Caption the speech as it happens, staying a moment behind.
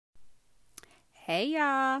Hey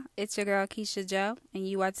y'all, it's your girl Keisha Joe, and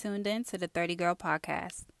you are tuned in to the 30 Girl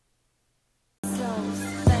Podcast.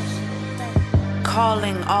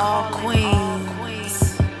 Calling all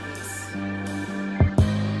queens.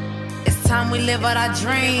 It's time we live out our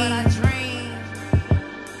dream.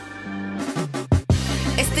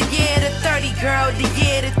 It's the year to 30, girl, the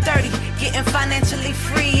year to 30. Getting financially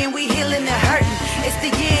free and we healing and hurting. It's the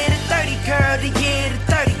year to 30, girl, the year to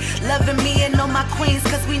 30. Loving me and all my queens,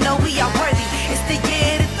 cause we know we are worthy. It's the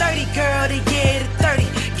year to 30, girl, the year to 30.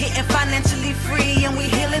 Getting financially free and we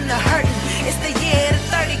healing the hurting. It's the year to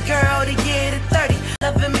 30, girl, the year to 30.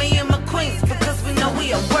 Loving me and my queens, because we know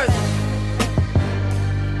we are worthy.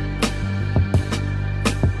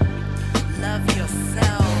 Love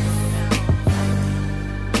yourself.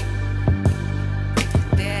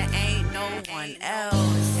 There ain't no one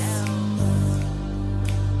else.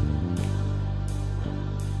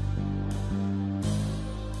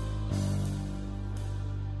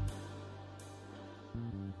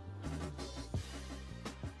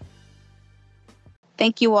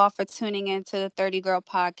 Thank you all for tuning in to the 30 Girl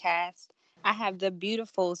Podcast. I have the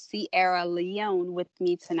beautiful Sierra Leone with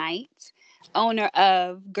me tonight, owner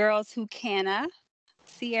of Girls Who Canna.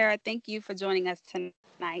 Sierra, thank you for joining us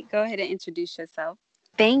tonight. Go ahead and introduce yourself.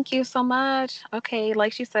 Thank you so much. Okay,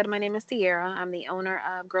 like she said, my name is Sierra. I'm the owner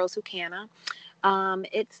of Girls Who Canna.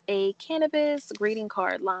 It's a cannabis greeting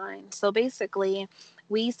card line. So basically,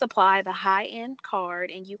 we supply the high end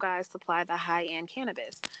card, and you guys supply the high end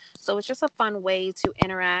cannabis. So it's just a fun way to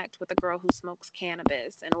interact with a girl who smokes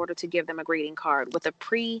cannabis in order to give them a greeting card with a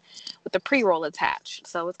pre roll attached.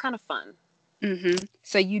 So it's kind of fun.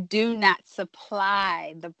 So you do not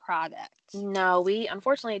supply the product. No, we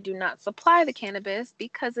unfortunately do not supply the cannabis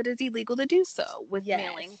because it is illegal to do so with Yes.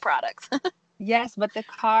 mailing products. Yes, but the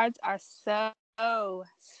cards are so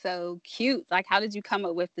cute. Like, how did you come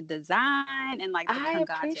up with the design and like the I appreciate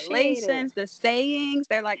congratulations, it. the sayings?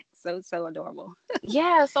 They're like so adorable.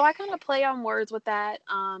 Yeah, so I kind of play on words with that.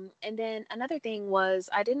 And then another thing was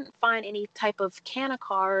I didn't find any type of canna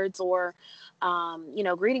cards or,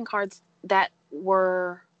 greeting cards that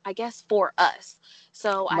were, I guess, for us.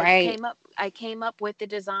 So Right. I came up with the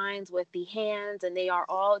designs with the hands, and they are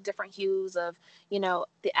all different hues of,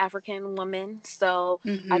 the African woman. So I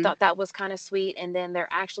Mm-hmm. thought that was kind of sweet. And then they're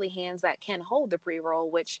actually hands that can hold the pre-roll,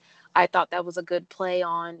 which I thought that was a good play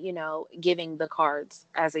on, giving the cards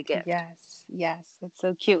as a gift. Yes. It's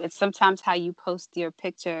so cute. It's sometimes how you post your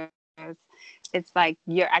pictures. It's like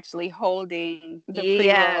you're actually holding the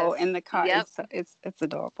pre-roll Yes. in the card. Yep. It's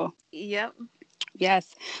adorable. Yep.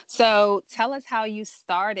 Yes. So tell us how you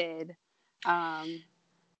started. Um,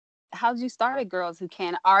 how did you start at Girls Who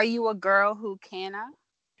Can? Are you a girl who canna?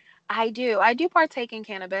 I do. I do partake in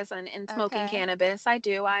cannabis and smoking Okay. cannabis. I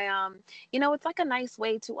do. It's like a nice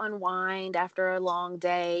way to unwind after a long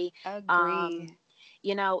day. Agree. Um,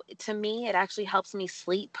 to me, it actually helps me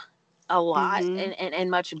sleep a lot Mm-hmm.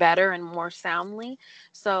 and much better and more soundly.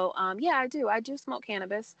 So, yeah, I do. I do smoke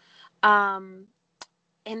cannabis. Um,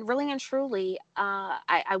 and really and truly,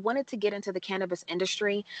 I wanted to get into the cannabis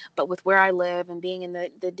industry, but with where I live and being in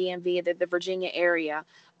the DMV, the Virginia area,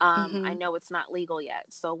 I Mm-hmm. know it's not legal yet.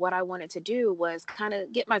 So what I wanted to do was kind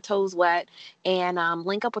of get my toes wet and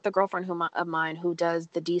link up with a girlfriend of mine who does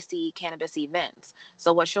the DC cannabis events.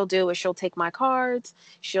 So what she'll do is she'll take my cards,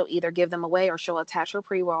 she'll either give them away or she'll attach her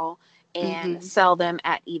pre-roll and Mm-hmm. sell them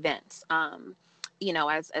at events.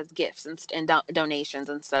 As gifts and donations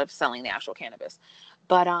instead of selling the actual cannabis.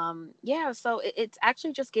 But yeah, so it's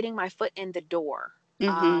actually just getting my foot in the door.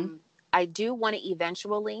 Mm-hmm. I do want to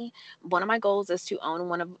eventually, one of my goals is to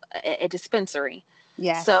own a dispensary.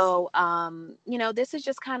 Yes. So, this is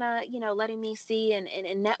just kind of, letting me see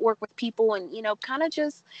and network with people and, kind of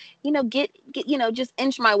just, just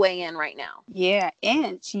inch my way in right now. Yeah,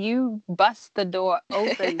 Inch, you bust the door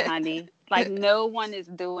open, honey. Like no one is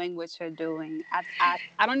doing what you're doing.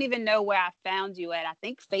 I don't even know where I found you at. I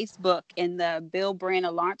think Facebook in the Bill Brand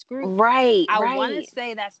launch group. Right, I want to right.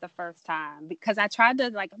 say that's the first time because I tried to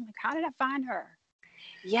like, I'm like, how did I find her?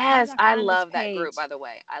 How did Yes, I I find this love that group, page? by the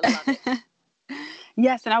way. I love it.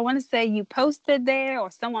 Yes, and I want to say you posted there or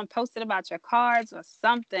someone posted about your cards or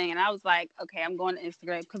something. And I was like, okay, I'm going to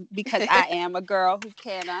Instagram because I am a girl who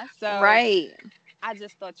canna. So Right. I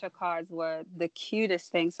just thought your cards were the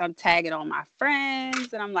cutest thing. So I'm tagging all my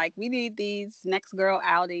friends and I'm like, we need these next girl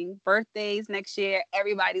outing, birthdays next year.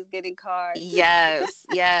 Everybody's getting cards. Yes,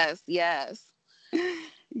 yes, yes.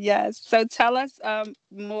 Yes. So tell us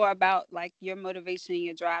more about like your motivation and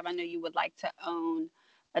your drive. I know you would like to own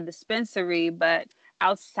a dispensary, but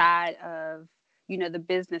outside of, the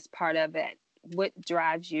business part of it, what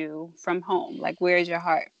drives you from home? Like, where's your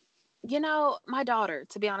heart? My daughter,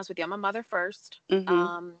 to be honest with you, I'm a mother first. Mm-hmm.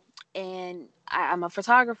 And I'm a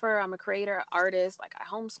photographer, I'm a creator, artist, like I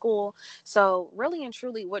homeschool. So really and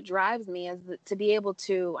truly what drives me is to be able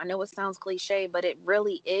to, I know it sounds cliche, but it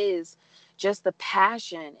really is just the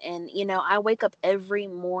passion. And, I wake up every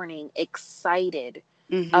morning excited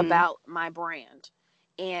Mm-hmm. about my brand.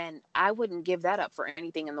 And I wouldn't give that up for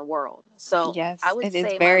anything in the world. So I Yes, would it is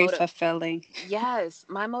say very fulfilling. yes,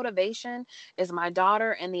 my motivation is my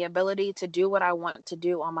daughter and the ability to do what I want to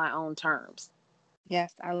do on my own terms.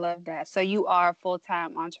 Yes, I love that. So you are a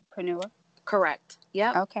full-time entrepreneur? Correct.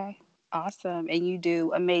 Yep. Okay. Awesome. And you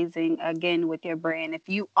do amazing again with your brand. If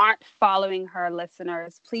you aren't following her,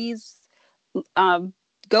 listeners, please um,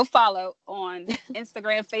 go follow on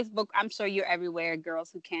Instagram, Facebook. I'm sure you're everywhere,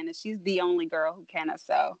 Girls Who Can. She's the only girl who can.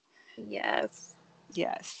 So, Yes.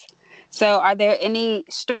 yes. So, are there any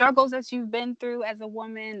struggles that you've been through as a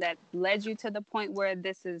woman that led you to the point where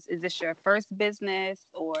is this your first business,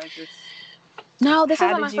 or is this, No, this how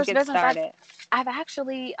isn't my did you first get business. started? I've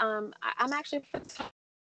actually I'm actually a photographer,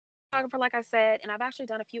 like I said, and I've actually done a few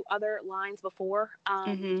other lines before.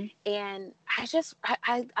 Mm-hmm. And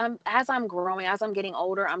I'm as I'm growing, as I'm getting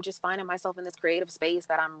older, I'm just finding myself in this creative space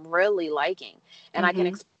that I'm really liking, and I can Mm-hmm.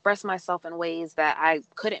 express myself in ways that I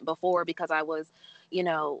couldn't before because I was,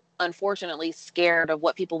 unfortunately scared of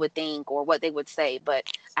what people would think or what they would say. But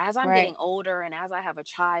as I'm getting Right. older and as I have a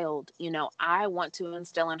child, I want to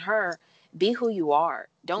instill in her, be who you are.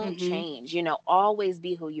 Don't Mm-hmm. change, always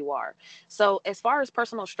be who you are. So as far as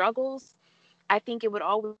personal struggles, I think it would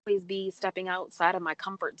always be stepping outside of my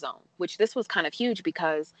comfort zone, which this was kind of huge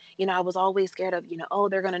because, I was always scared of, oh,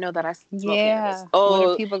 they're going to know that I smoke cannabis. Yeah. What are Oh,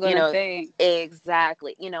 people gonna think?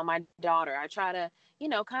 exactly. My daughter, I try to,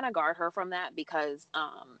 kind of guard her from that because,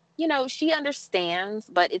 she understands,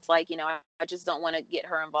 but it's like, I just don't want to get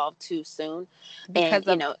her involved too soon. And, Because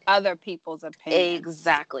of other people's opinions.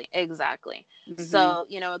 exactly, exactly. Mm-hmm. So,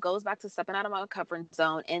 it goes back to stepping out of my comfort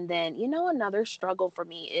zone. And then, another struggle for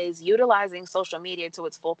me is utilizing social media to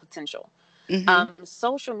its full potential. Mm-hmm.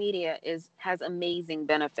 Social media has amazing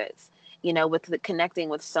benefits, with the connecting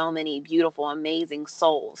with so many beautiful, amazing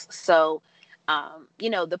souls. So,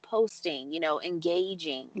 the posting,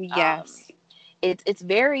 engaging, Yes.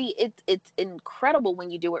 it's incredible when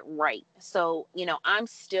you do it right. So, I'm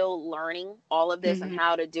still learning all of this and Mm-hmm.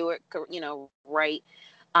 how to do it, right.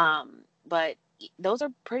 But those are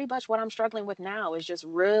pretty much what I'm struggling with now, is just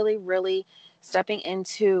really, really stepping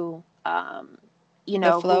into,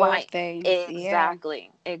 The who flow of I things. Yeah.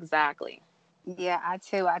 exactly. Yeah, I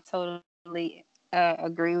totally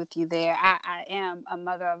agree with you there. I am a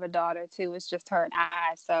mother of a daughter too. It's just her and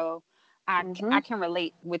I. So I Hmm. can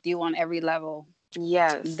relate with you on every level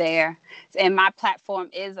Yes. there. And my platform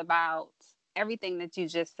is about everything that you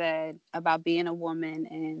just said about being a woman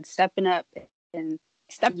and stepping up to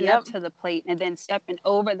the Yep. plate and then stepping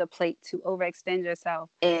over the plate to overextend yourself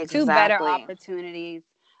to better Exactly. opportunities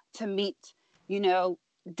to meet, you know,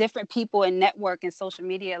 different people and network. And social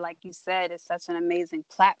media, like you said, is such an amazing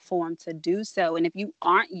platform to do so. And if you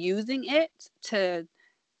aren't using it to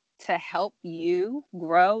help you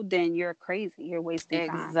grow, then you're crazy. You're wasting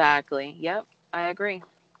time. Exactly. Yep. I agree.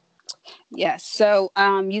 Yes. So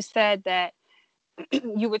you said that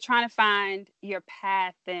you were trying to find your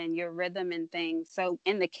path and your rhythm and things. So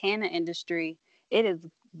in the canna industry, it is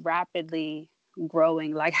rapidly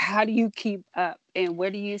growing. Like, how do you keep up? And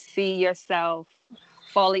where do you see yourself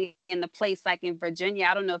falling into place? Like in Virginia,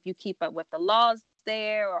 I don't know if you keep up with the laws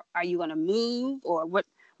there, or are you going to move, or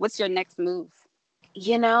what's your next move?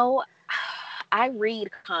 You know, I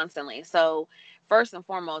read constantly. So first and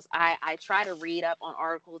foremost, I try to read up on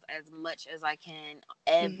articles as much as I can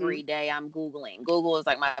Mm-hmm. every day. I'm Googling. Google is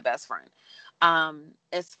like my best friend.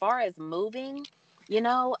 As far as moving,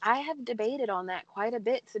 I have debated on that quite a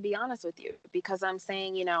bit, to be honest with you, because I'm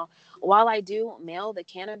saying, while I do mail the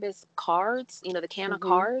cannabis cards, the canna Mm-hmm.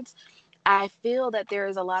 cards, I feel that there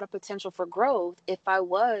is a lot of potential for growth if I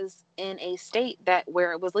was in a state that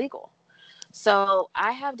where it was legal. So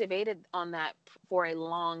I have debated on that for a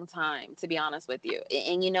long time, to be honest with you.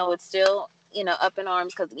 And it's still, up in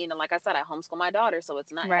arms because, like I said, I homeschool my daughter, so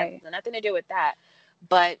it's not has Right. nothing to do with that.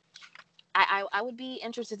 But I would be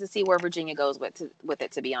interested to see where Virginia goes with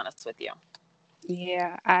it, to be honest with you.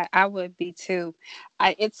 Yeah, I would be too.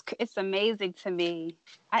 It's amazing to me.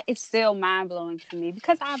 It's still mind blowing to me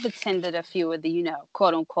because I've attended a few of the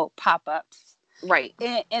quote unquote pop ups Right.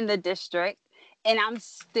 in the district, and I'm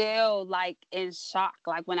still like in shock.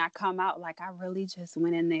 Like when I come out, like I really just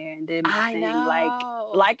went in there and did my I thing.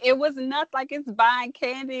 know. Like it was nothing. Like it's buying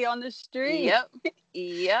candy on the street. Yep.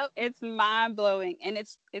 Yep. It's mind blowing, and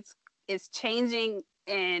it's changing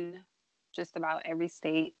in just about every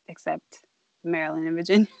state except Maryland and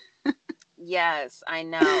Virginia. Yes, I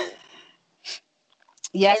know.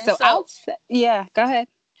 Yeah, And so so yeah, go ahead.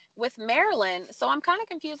 with Maryland, so I'm kind of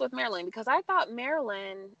confused with Maryland because I thought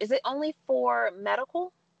Maryland, is it only for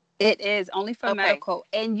medical? It is only for Okay. medical,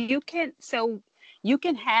 and you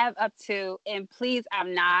can have up to, and please,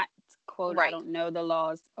 I'm not quote, I Right. don't know the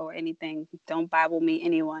laws or anything. Don't Bible me,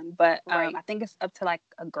 anyone, but Right. I think it's up to like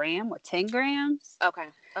a gram or 10 grams Okay.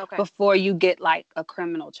 Okay. before you get like a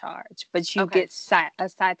criminal charge, but you Okay. get a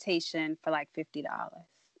citation for like $50,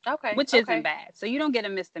 Okay. which isn't Okay. bad. So you don't get a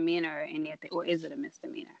misdemeanor or anything, or is it a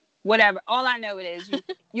misdemeanor? Whatever. All I know it is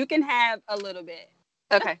you can have a little bit.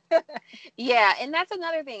 Okay. Yeah, and that's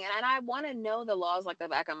another thing. And I want to know the laws like the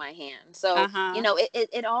back of my hand. So, Uh-huh.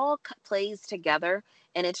 it all plays together.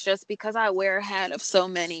 And it's just because I wear a hat of so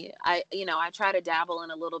many, I try to dabble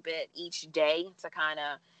in a little bit each day to kind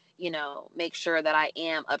of, make sure that I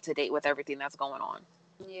am up to date with everything that's going on.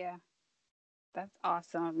 Yeah. That's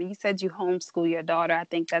awesome. You said you homeschool your daughter. I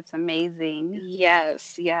think that's amazing.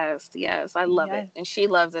 Yes, yes, yes. I love it. Yes. And she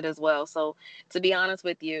loves it as well. So, to be honest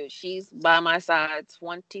with you, she's by my side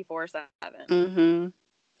 24/7. Mm-hmm.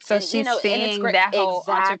 So And she's and it's seeing great. that whole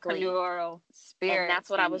Exactly. entrepreneurial And spirit that's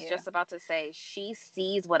what I in was you. just about to say. She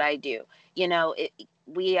sees what I do.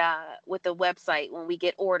 We with the website, when we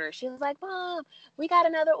get orders, she's like, "Mom, we got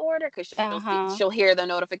another order," because Uh-huh. she'll hear the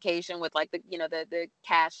notification with like the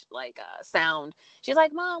cash like sound. She's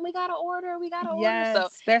like, "Mom, we got an order. We got an order." So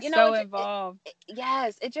Yes, they're so it involved.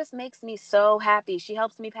 yes, it just makes me so happy. She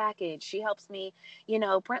helps me package. She helps me,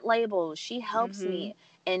 print labels. She helps Mm-hmm. me,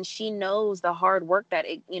 and she knows the hard work that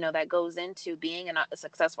that goes into being a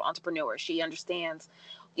successful entrepreneur. She understands,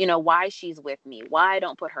 why she's with me, why I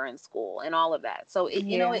don't put her in school, and all of that. So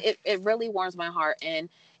Yeah. it really warms my heart, and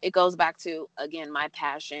it goes back to, again, my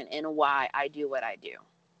passion and why I do what I do.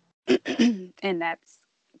 And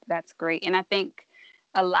that's great. And I think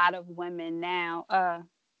a lot of women now,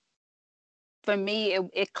 for me,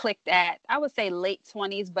 it clicked at, I would say late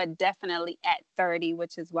 20s, but definitely at 30,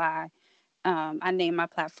 which is why I named my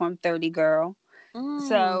platform 30 Girl.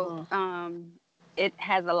 So Mm, it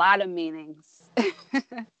has a lot of meanings.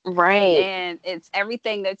 right. And it's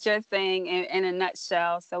everything that you're saying in a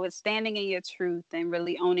nutshell. So it's standing in your truth and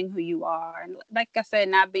really owning who you are. And like I said,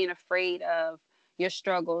 not being afraid of your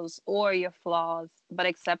struggles or your flaws, but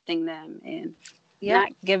accepting them and Yep.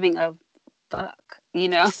 not giving a fuck,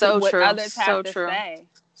 So what true. others have So to true. say.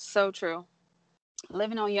 So true.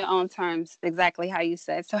 Living on your own terms, exactly how you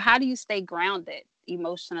said. So how do you stay grounded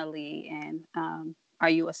emotionally? And are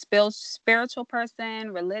you a spiritual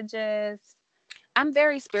person, religious? I'm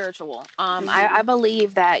very spiritual. I Mm-hmm.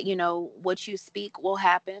 believe that, what you speak will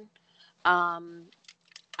happen. Um,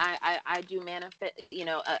 I do manifest,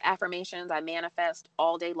 affirmations. I manifest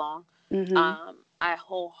all day long. Mm-hmm. I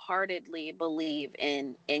wholeheartedly believe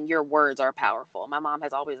in your words are powerful. My mom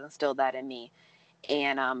has always instilled that in me.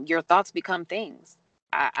 And your thoughts become things.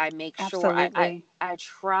 I make sure Absolutely. I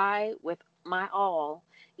try with my all.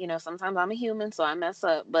 Sometimes I'm a human, so I mess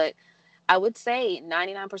up, but I would say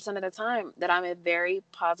 99% of the time that I'm a very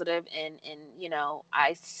positive, and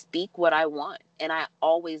I speak what I want, and I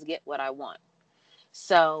always get what I want.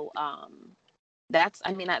 So that's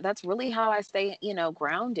really how I stay,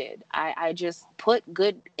 grounded. I just put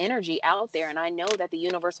good energy out there, and I know that the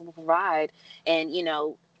universe will provide and,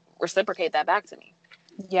 reciprocate that back to me.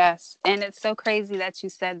 Yes. And it's so crazy that you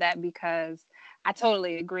said that because I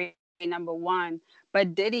totally agree, number one.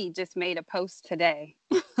 But Diddy just made a post today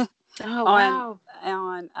Oh, on wow.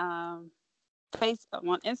 Facebook,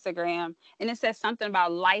 on Instagram, and it says something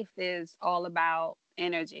about life is all about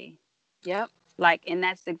energy. Yep. Like, and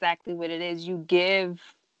that's exactly what it is. You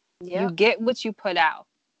Yep. get what you put out.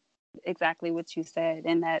 Exactly what you said,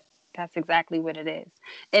 and that's exactly what it is.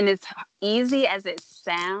 And it's easy as it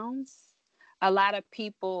sounds. A lot of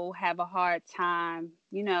people have a hard time,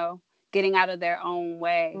 getting out of their own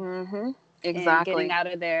way Mm-hmm. and getting Exactly. out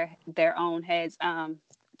of their own heads.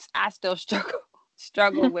 I still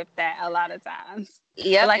struggle with that a lot of times.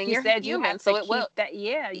 But Yep. like And you you're said, you human, have to so it will. keep that.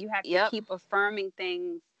 Yeah, you have to Yep. keep affirming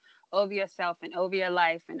things over yourself and over your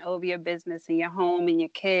life and over your business and your home and your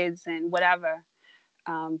kids and whatever,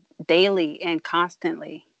 daily and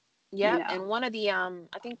constantly. You Yep. know. And one of the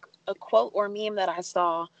I think a quote or meme that I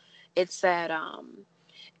saw, it said,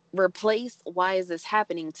 replace "why is this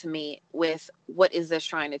happening to me" with "what is this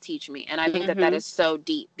trying to teach me?" And I think that that Hmm. is so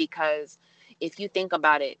deep, because if you think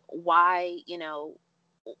about it, why,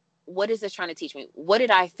 what is this trying to teach me? What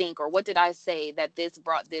did I think, or what did I say that this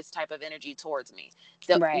brought this type of energy towards me?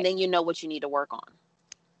 And Right. then you know what you need to work on.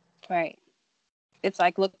 Right. It's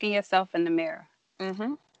like looking yourself in the mirror.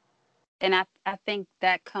 Mm-hmm. And I think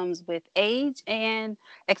that comes with age and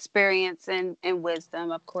experience and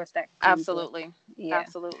wisdom. Of course, that comes with, Absolutely. yeah.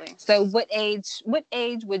 Absolutely. So what age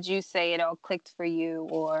would you say it all clicked for you,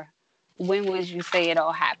 or when would you say it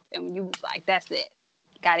all happened? When you was like, that's it,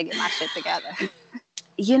 got to get my shit together.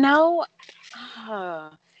 You know, uh,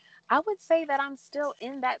 I would say that I'm still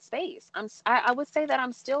in that space. I would say that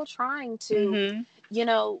I'm still trying to, Mm-hmm.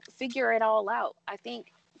 figure it all out. I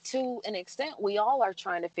think to an extent we all are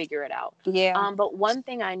trying to figure it out. Yeah. But one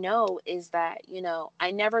thing I know is that,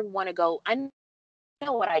 I never want to go, I know what I don't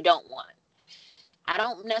want. I don't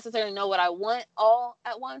necessarily know what I want all at once,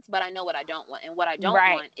 but I know what I don't want. And what I don't want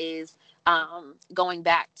Right. is going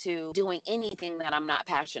back to doing anything that I'm not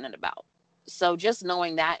passionate about. So just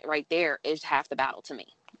knowing that right there is half the battle to me.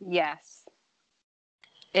 Yes,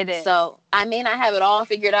 it is. So I may not have it all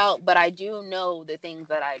figured out, but I do know the things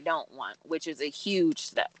that I don't want, which is a huge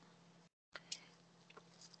step.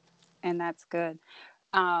 And that's good.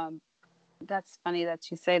 Um, that's funny that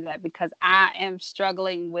you say that, because I am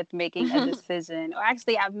struggling with making a decision. Or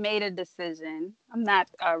actually, I've made a decision. I'm not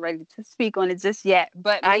ready to speak on it just yet,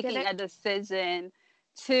 but I get making it. a decision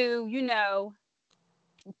to,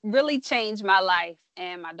 really change my life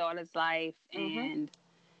and my daughter's life. Hmm. And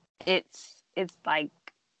it's like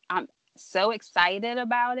I'm so excited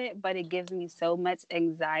about it, but it gives me so much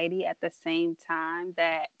anxiety at the same time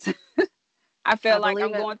that I I feel like believe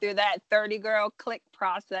I'm it. going through that 30 girl click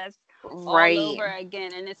process all Right. over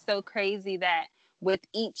again. And it's so crazy that with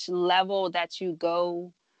each level that you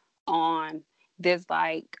go on, there's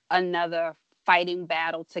like another fighting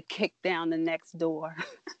battle to kick down the next door.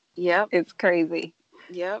 Yep. It's crazy.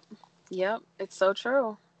 Yep. Yep. It's so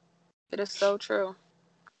true. It is so true.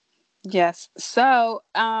 Yes. So,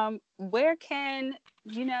 where can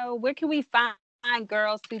we find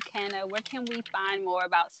girls who can, where can we find more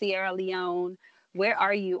about Sierra Leone? Where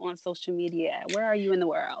are you on social media? Where are you in the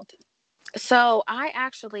world? So I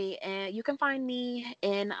actually, and you can find me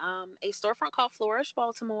in a storefront called Flourish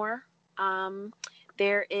Baltimore. Um,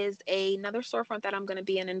 there is another storefront that I'm going to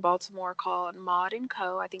be in Baltimore called Mod and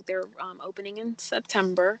Co. I think they're opening in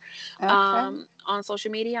September. Okay. On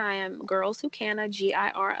social media, I am Girls Who Canna,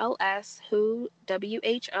 GIRLS, Who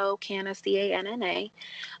WHO Canna, CANNA.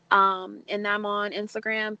 And I'm on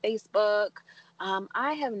Instagram, Facebook.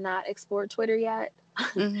 I have not explored Twitter yet.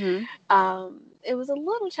 Mm-hmm. It was a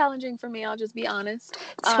little challenging for me, I'll just be honest.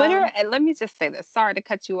 Twitter, and let me just say this. Sorry to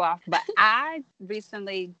cut you off, but I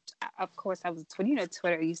recently, of course, I was Twitter.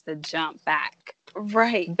 Twitter used to jump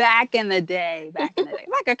Right. back in the day,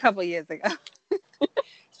 like a couple years ago.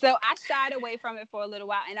 So I shied away from it for a little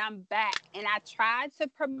while, and I'm back. And I tried to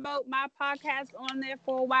promote my podcast on there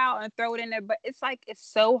for a while and throw it in there, but it's like it's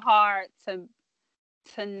so hard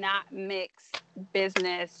to not mix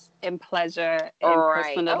business and pleasure and Right.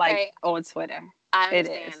 personal, like Okay. on Twitter. I It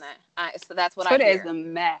understand is. that. So that's what I Twitter is hear. a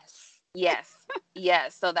mess. Yes.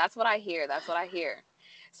 Yes. So that's what I hear. That's what I hear.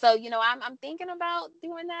 So, I'm thinking about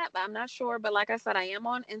doing that, but I'm not sure. But like I said, I am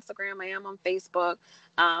on Instagram. I am on Facebook.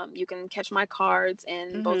 You can catch my cards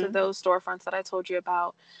in both of Mm-hmm. those storefronts that I told you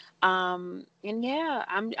about. And yeah,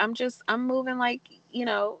 I'm moving like,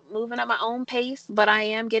 moving at my own pace, but I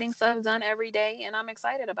am getting stuff done every day and I'm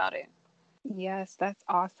excited about it. Yes, that's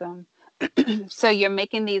awesome. So you're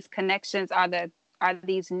making these connections. Are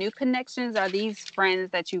these new connections? Are these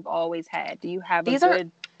friends that you've always had? Do you have a These are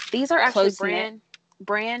good these are actually close knit?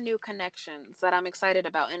 brand new connections that I'm excited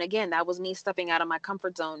about. And again, that was me stepping out of my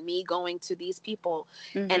comfort zone, me going to these people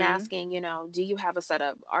and Mm-hmm. asking, do you have a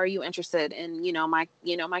setup? Are you interested in,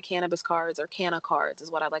 my cannabis cards, or canna cards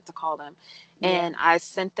is what I like to call them. Yeah. And I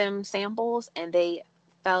sent them samples and they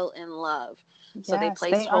fell in love. So they Yes,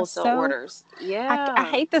 placed they are wholesale so. orders. I Yeah.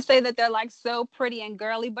 hate to say that they're like so pretty and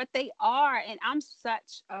girly, but they are. And I'm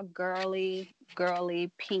such a girly,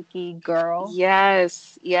 pinky girl.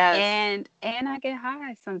 Yes. Yes. And I get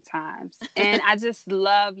high sometimes. And I just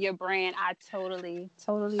love your brand. I totally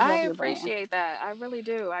I love your brand. appreciate that. I really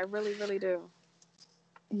do. I really, really do.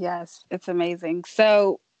 Yes, it's amazing.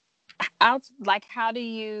 So, how do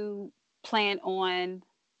you plan on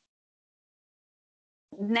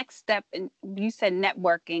next step? And you said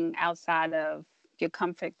networking outside of your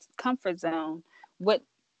comfort zone. What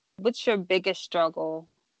what's your biggest struggle,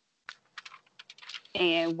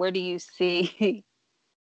 and where do you see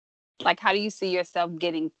like how do you see yourself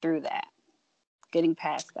getting through that, getting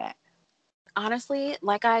past that? Honestly,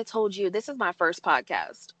 like I told you, this is my first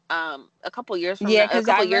podcast. A couple years from Yeah, now, a because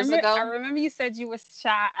couple years I ago. remember you said you were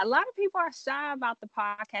shy. A lot of people are shy about the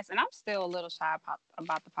podcast, and I'm still a little shy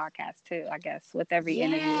about the podcast too, I guess, with every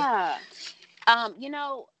interview. Yeah.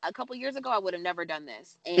 A couple years ago, I would have never done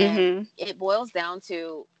this. And Mm-hmm. it boils down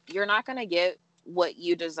to, you're not going to get what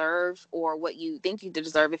you deserve or what you think you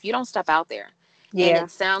deserve if you don't step out there. And Yeah.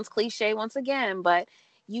 it sounds cliche once again, but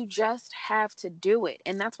you just have to do it.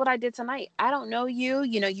 And that's what I did tonight. I don't know you,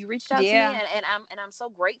 you reached out to me, Yeah. and I'm so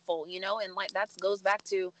grateful, and like that goes back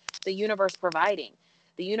to the universe providing.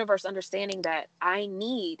 The universe understanding that I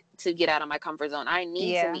need to get out of my comfort zone. I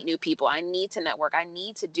need to Yeah. meet new people. I need to network. I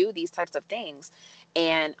need to do these types of things.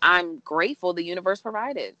 And I'm grateful the universe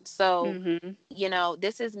provided. So, Mm-hmm.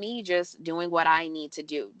 this is me just doing what I need to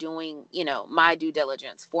do, doing, my due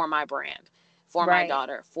diligence for my brand, for my Right.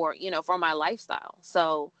 daughter, for my lifestyle.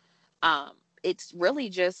 So, um, it's really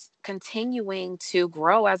just continuing to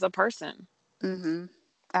grow as a person. Mm-hmm.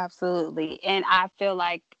 Absolutely. And I feel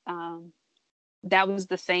like that was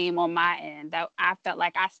the same on my end. That I felt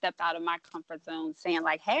like I stepped out of my comfort zone saying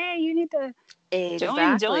like, hey, you need to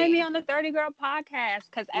join me Exactly. on the 30 Girl podcast.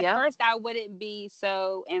 Because at Yep. first I wouldn't be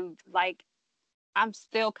so, and like I'm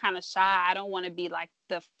still kind of shy. I don't want to be like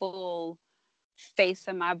the full face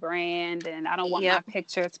of my brand, and I don't want my Yep.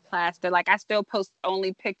 pictures plastered. Like I still post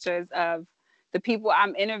only pictures of the people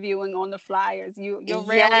I'm interviewing on the flyers. You'll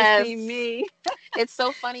rarely see Yes. me. It's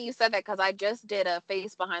so funny you said that, because I just did a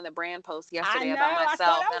face behind the brand post I yesterday know. about I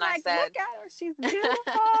saw it. myself. I was And I like, said, look at her. She's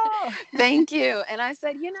beautiful. thank you. And I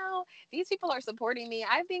said, these people are supporting me.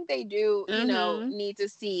 I think they do, Mm-hmm. need to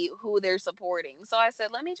see who they're supporting. So I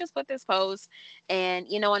said, let me just put this post. And,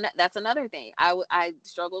 and that's another thing. I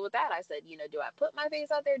struggled with that. I said, do I put my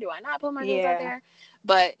face out there? Do I not put my face out Yeah. there?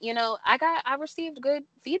 But, I received good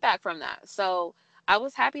feedback from that. So I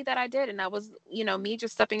was happy that I did. And that was, me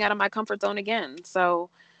just stepping out of my comfort zone again. So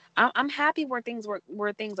I'm happy where things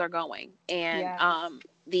are going, and Yes.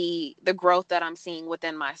 the growth that I'm seeing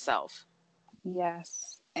within myself.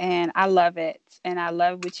 Yes. And I love it. And I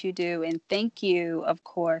love what you do. And thank you, of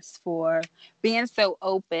course, for being so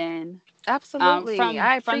open. Absolutely.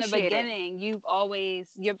 I From the appreciate it. beginning, you've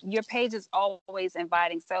always your page is always inviting.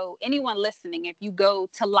 So anyone listening, if you go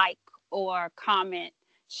to like or comment,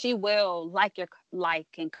 she will like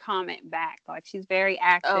and comment back. Like she's very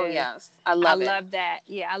Oh, active. yes. I I love it. love that.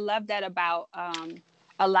 Yeah, I love that about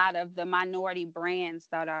a lot of the minority brands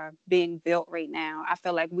that are being built right now. I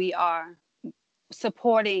feel like we are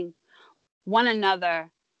supporting one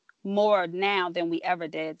another more now than we ever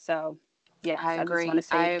did. So, yes, I I just want to agree.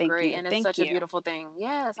 say I thank agree. you. And it's Thank such a you. beautiful thing.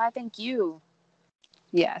 Yes, I thank you.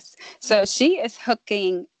 Yes. So she is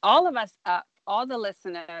hooking all of us up, all the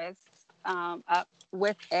listeners, up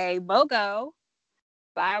with a BOGO,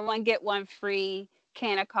 buy one, get one free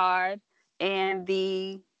Canna card, and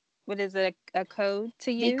what is it, a code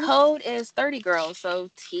to The use? code is 30 girl. So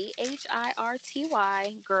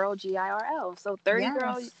THIRTY girl GIRL. So 30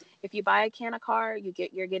 girl. Yes. If you buy a can of car,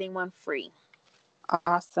 you're getting one free.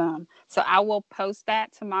 Awesome. So I will post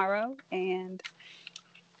that tomorrow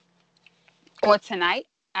or tonight.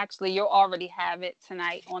 Actually, you'll already have it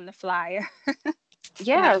tonight on the flyer. Tonight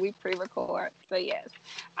Yeah. we pre-record. So yes,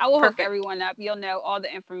 I will hook Perfect. everyone up. You'll know all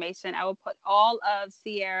the information. I will put all of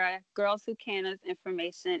Sierra Girls Who Canna's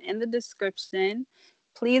information in the description.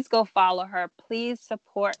 Please go follow her. Please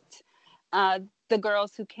support uh, the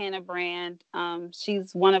Girls Who Canna brand.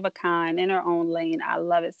 She's one of a kind in her own lane. I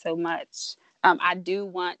love it so much. I do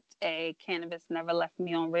want a Cannabis Never Left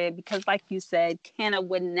Me on Red because, like you said, Canna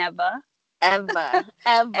would never, Ever.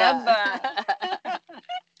 Ever. ever.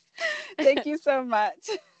 Thank you so much.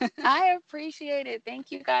 I appreciate it.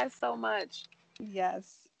 Thank you guys so much.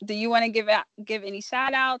 Yes. Do you want to give any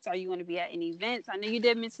shout outs? Or you want to be at any events? I know you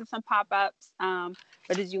did mention some pop ups,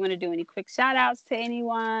 but did you want to do any quick shout outs to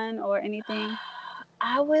anyone or anything?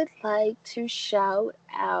 I would like to shout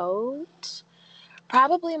out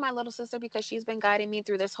probably my little sister, because she's been guiding me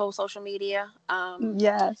through this whole social media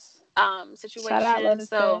Yes. Shout out, situation. little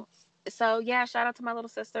sis. So yeah, shout out to my little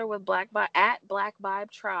sister with at Black Vibe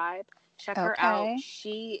Tribe. Check her out. Okay.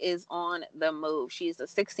 She is on the move. She's a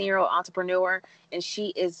 16-year-old entrepreneur, and she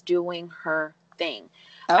is doing her thing.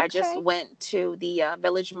 I just Okay. went to the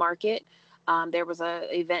Village Market. There was a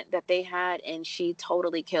event that they had, and she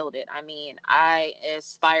totally killed it. I mean, I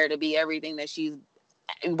aspire to be everything that she's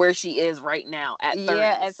where she is right now at Yeah,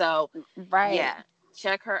 30. it's So right. yeah,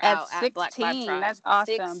 check her At out at Black Vibe 16, Tribe. that's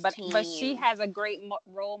awesome. But she 16. has a great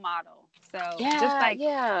role model. So just Yeah, like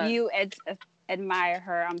yeah. you admire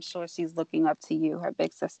her, I'm sure she's looking up to you, her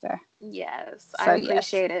big sister. Yes, I So yes,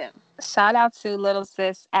 appreciate it. shout out to Little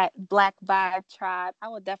Sis at Black Vibe Tribe. I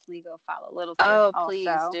will definitely go follow Little Sis Oh, please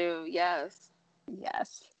also. do. Yes.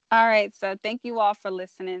 Yes. All right. So thank you all for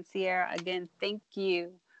listening. Sierra, again, thank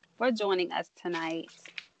you for joining us tonight.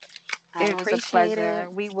 I It was a appreciate pleasure.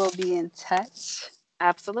 it. We will be in touch.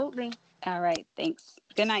 Absolutely. All right. Thanks.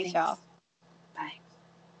 Good night, y'all. Thanks.